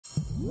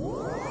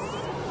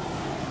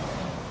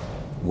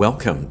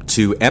Welcome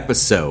to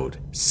episode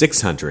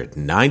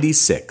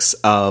 696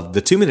 of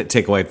the 2-Minute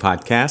Takeaway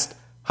Podcast.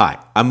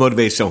 Hi, I'm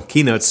Motivational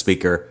Keynote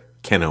Speaker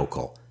Ken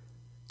Okel.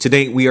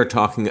 Today we are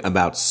talking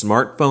about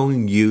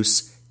smartphone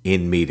use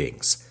in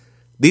meetings.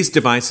 These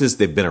devices,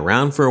 they've been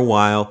around for a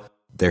while.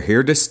 They're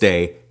here to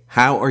stay.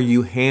 How are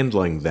you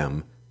handling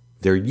them?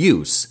 Their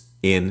use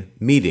in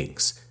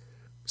meetings.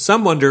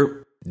 Some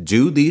wonder,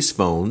 do these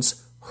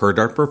phones hurt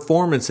our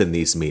performance in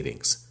these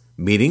meetings?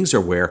 Meetings are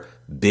where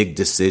big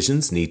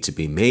decisions need to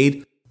be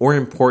made or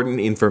important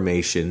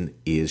information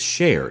is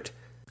shared.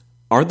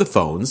 Are the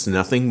phones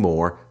nothing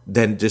more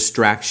than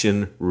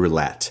distraction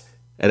roulette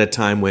at a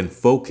time when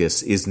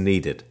focus is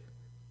needed?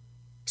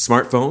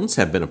 Smartphones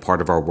have been a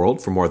part of our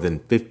world for more than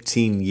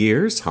 15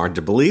 years. Hard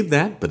to believe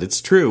that, but it's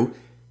true.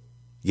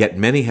 Yet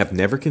many have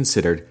never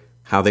considered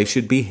how they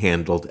should be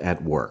handled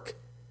at work.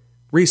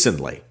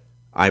 Recently,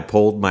 I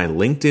polled my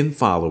LinkedIn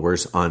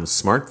followers on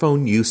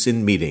smartphone use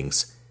in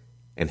meetings,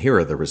 and here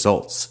are the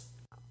results.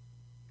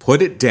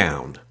 Put it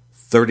down,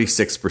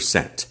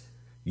 36%.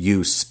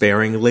 Use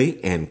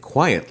sparingly and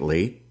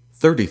quietly,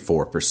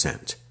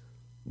 34%.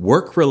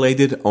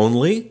 Work-related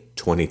only,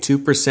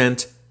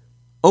 22%.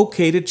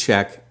 Okay to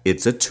check,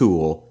 it's a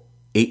tool,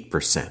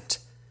 8%.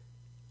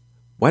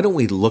 Why don't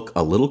we look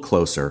a little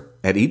closer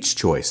at each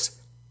choice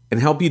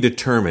and help you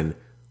determine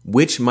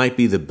which might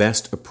be the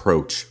best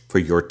approach for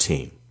your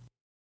team?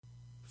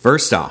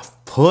 First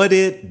off, put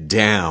it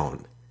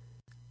down.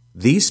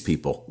 These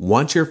people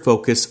want your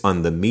focus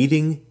on the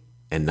meeting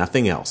and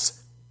nothing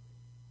else.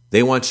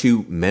 They want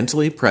you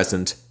mentally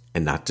present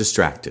and not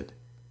distracted.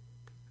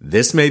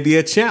 This may be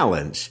a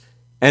challenge,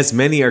 as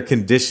many are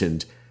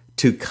conditioned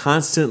to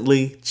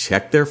constantly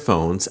check their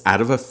phones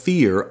out of a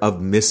fear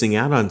of missing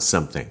out on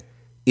something.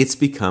 It's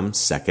become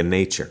second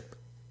nature.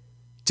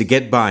 To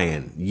get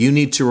buy-in, you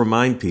need to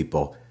remind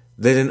people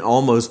that in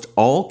almost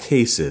all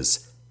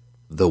cases,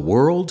 the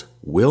world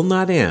will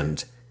not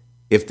end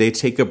if they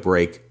take a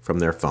break from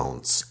their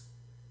phones.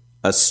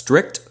 A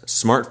strict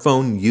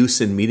smartphone use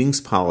in meetings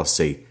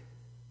policy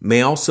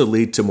may also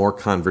lead to more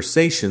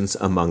conversations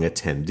among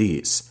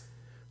attendees.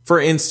 For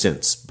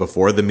instance,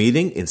 before the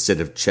meeting, instead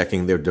of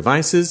checking their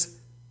devices,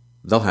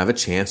 they'll have a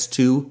chance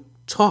to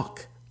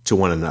talk to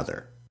one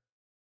another.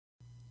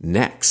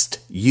 Next,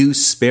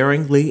 use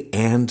sparingly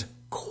and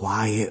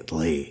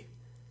quietly.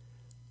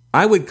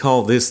 I would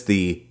call this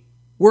the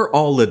 "we're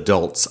all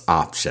adults"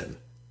 option.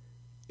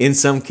 In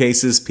some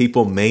cases,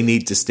 people may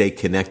need to stay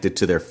connected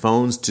to their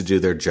phones to do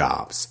their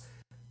jobs.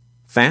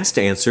 Fast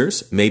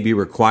answers may be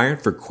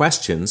required for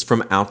questions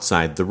from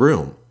outside the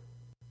room,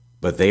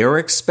 but they are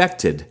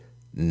expected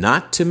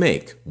not to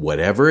make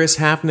whatever is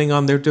happening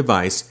on their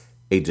device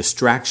a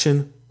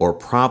distraction or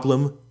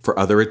problem for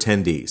other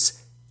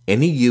attendees.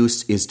 Any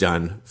use is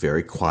done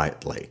very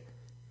quietly.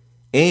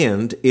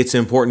 And it's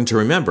important to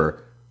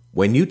remember,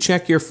 when you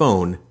check your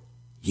phone,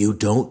 you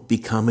don't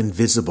become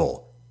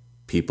invisible.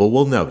 People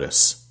will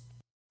notice.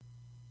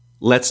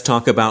 Let's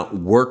talk about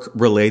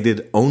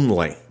work-related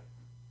only.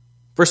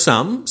 For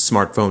some,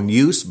 smartphone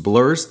use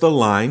blurs the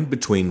line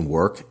between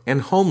work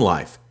and home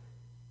life.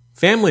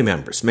 Family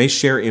members may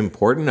share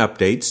important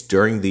updates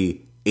during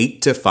the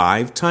 8 to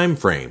 5 time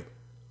frame.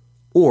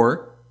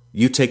 Or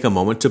you take a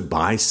moment to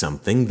buy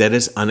something that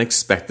is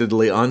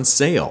unexpectedly on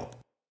sale.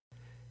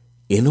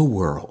 In a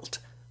world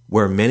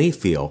where many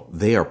feel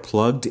they are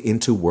plugged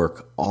into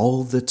work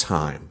all the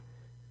time,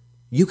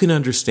 you can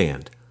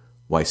understand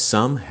why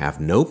some have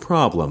no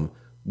problem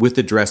with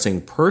addressing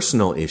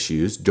personal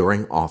issues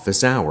during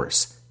office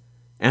hours.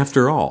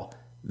 After all,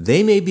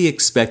 they may be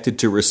expected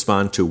to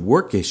respond to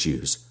work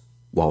issues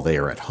while they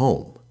are at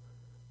home.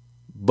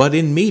 But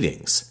in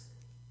meetings,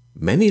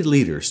 many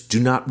leaders do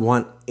not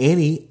want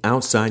any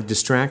outside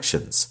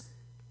distractions.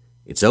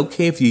 It's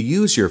okay if you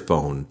use your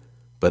phone,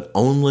 but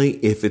only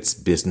if it's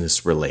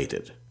business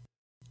related.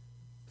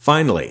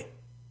 Finally,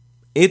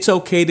 it's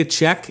okay to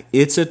check,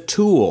 it's a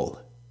tool.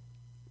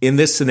 In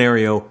this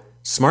scenario,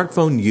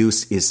 smartphone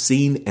use is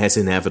seen as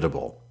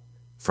inevitable.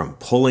 From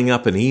pulling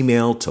up an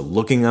email to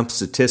looking up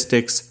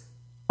statistics,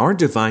 our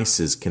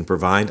devices can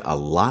provide a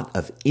lot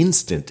of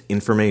instant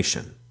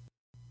information.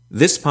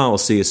 This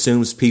policy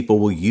assumes people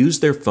will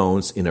use their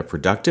phones in a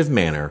productive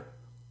manner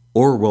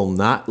or will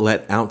not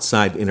let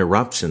outside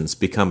interruptions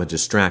become a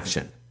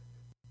distraction.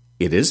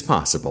 It is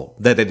possible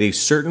that at a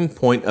certain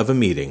point of a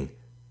meeting,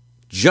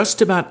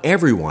 just about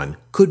everyone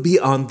could be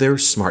on their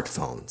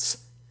smartphones.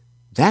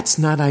 That's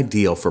not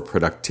ideal for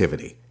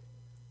productivity.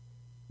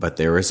 But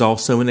there is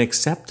also an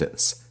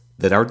acceptance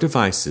that our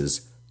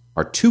devices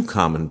are too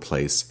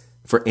commonplace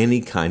for any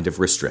kind of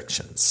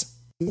restrictions.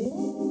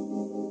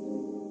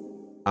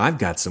 I've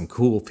got some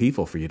cool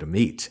people for you to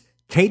meet.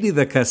 Katie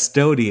the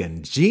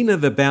custodian, Gina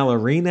the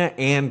ballerina,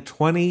 and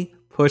 20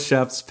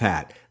 push-ups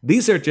Pat.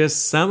 These are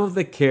just some of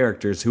the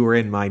characters who are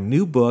in my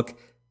new book,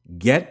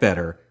 Get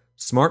Better,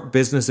 Smart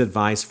Business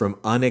Advice from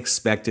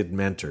Unexpected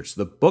Mentors.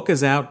 The book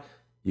is out.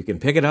 You can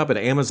pick it up at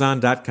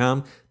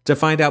Amazon.com. To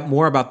find out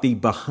more about the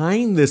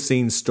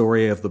behind-the-scenes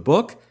story of the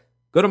book,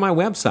 go to my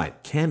website,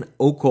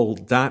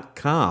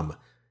 kenokel.com.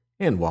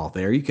 And while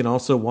there, you can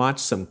also watch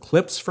some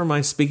clips from my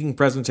speaking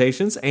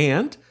presentations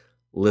and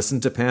listen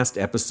to past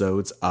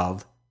episodes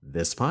of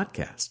this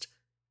podcast.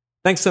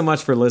 Thanks so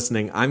much for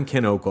listening. I'm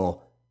Ken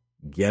Okel.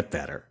 Get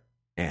better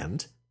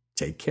and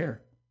take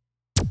care.